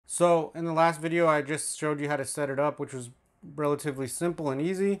So in the last video, I just showed you how to set it up, which was relatively simple and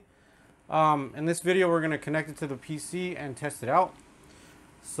easy. In this video, we're going to connect it to the PC and test it out.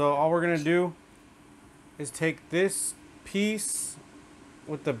 So all we're going to do is take this piece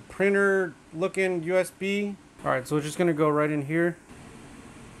with the printer looking USB. All right, so we're just going to go right in here.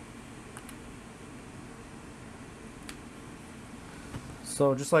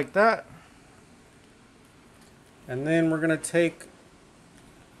 So just like that. And then we're going to take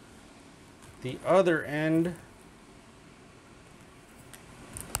the other end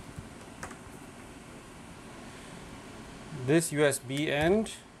this USB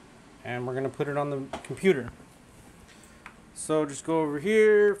end, and we're going to put it on the computer. So just go over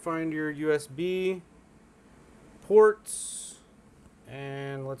here, find your USB ports,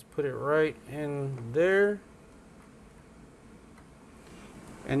 and let's put it right in there.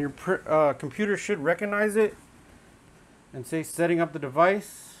 And your computer should recognize it and say setting up the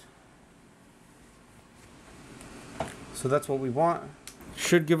device. So that's what we want.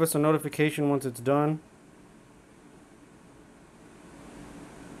 Should give us a notification once it's done.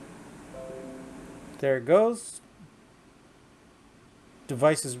 There it goes.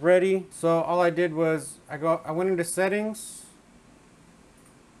 Device is ready. So all I did was I went into settings.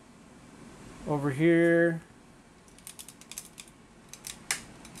 Over here.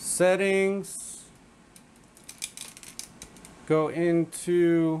 Settings. Go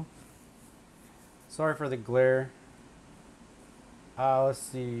into, sorry for the glare. Let's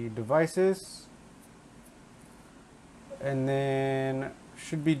see, devices, and then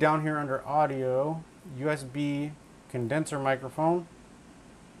should be down here under audio, USB condenser microphone.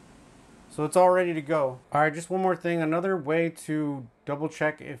 So it's all ready to go. All right, just one more thing. Another way to double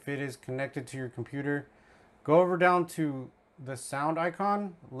check if it is connected to your computer, go over down to the sound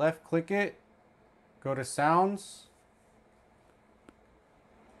icon, left click it, go to sounds,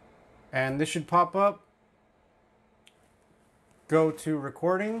 and this should pop up. Go to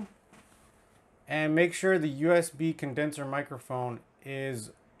recording and make sure the USB condenser microphone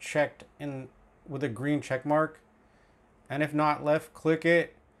is checked in with a green check mark, and if not, left click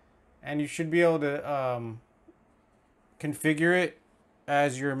it, and you should be able to configure it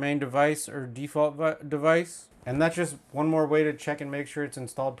as your main device or default device. And that's just one more way to check and make sure it's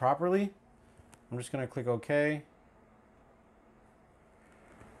installed properly. I'm just going to click OK.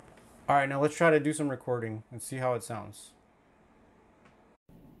 All right, now let's try to do some recording and see how it sounds.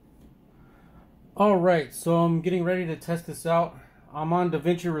 Alright, so I'm getting ready to test this out. I'm on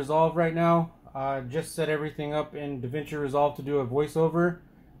DaVinci Resolve right now. I just set everything up in DaVinci Resolve to do a voiceover.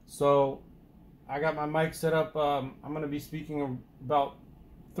 So I got my mic set up. I'm going to be speaking about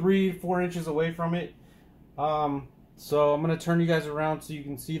 3-4 inches away from it. So I'm going to turn you guys around so you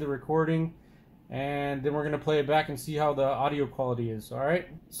can see the recording. And then we're going to play it back and see how the audio quality is. Alright,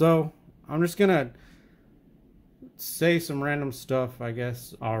 so I'm just going to say some random stuff, I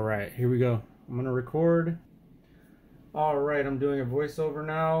guess. Alright, here we go. I'm going to record. Alright, I'm doing a voiceover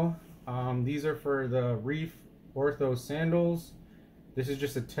now. These are for the Reef Ortho sandals. This is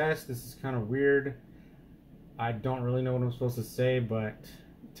just a test. This is kind of weird. I don't really know what I'm supposed to say, but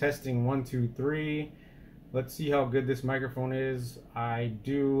testing 1, 2, 3. Let's see how good this microphone is. I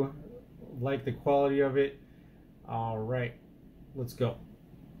do like the quality of it. Alright, let's go.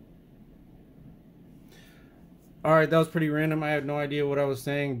 Alright, that was pretty random. I have no idea what I was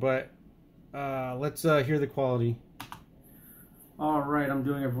saying, but let's hear the quality. Alright, I'm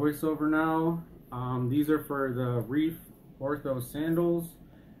doing a voiceover now. These are for the Reef Ortho sandals.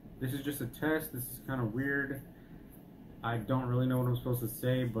 This is just a test. This is kind of weird. I don't really know what I'm supposed to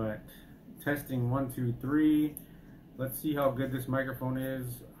say, but testing 1, 2, 3. Let's see how good this microphone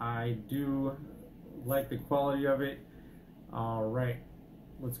is. I do like the quality of it. Alright,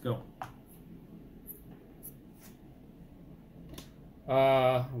 let's go.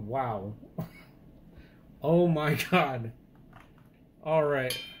 Wow. Oh my god.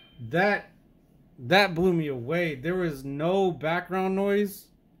 Alright. That blew me away. There was no background noise,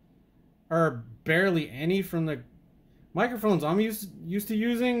 or barely any, from the microphones I'm used to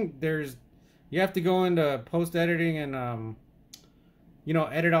using. You have to go into post editing and you know,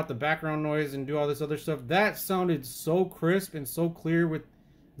 edit out the background noise and do all this other stuff. That sounded so crisp and so clear with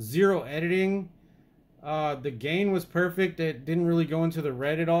zero editing. The gain was perfect. It didn't really go into the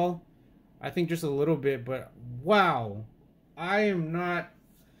red at all. I think just a little bit, but wow. I'm not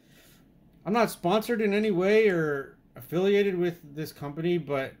sponsored in any way or affiliated with this company,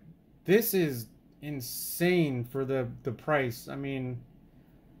 but this is insane for the price. I mean,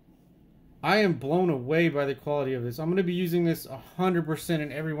 I am blown away by the quality of this. I'm going to be using this 100%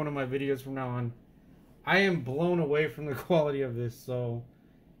 in every one of my videos from now on. I am blown away from the quality of this. So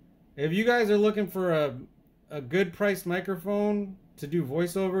If you guys are looking for a good priced microphone to do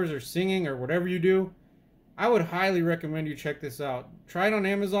voiceovers or singing or whatever you do, I would highly recommend you check this out. Try it on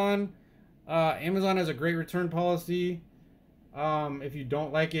Amazon. Amazon has a great return policy if you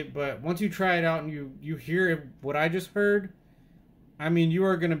don't like it, but once you try it out and you hear what I just heard, I mean, you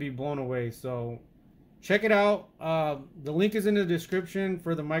are going to be blown away. So check it out. The link is in the description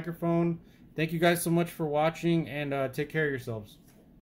for the microphone. Thank you guys so much for watching, and take care of yourselves.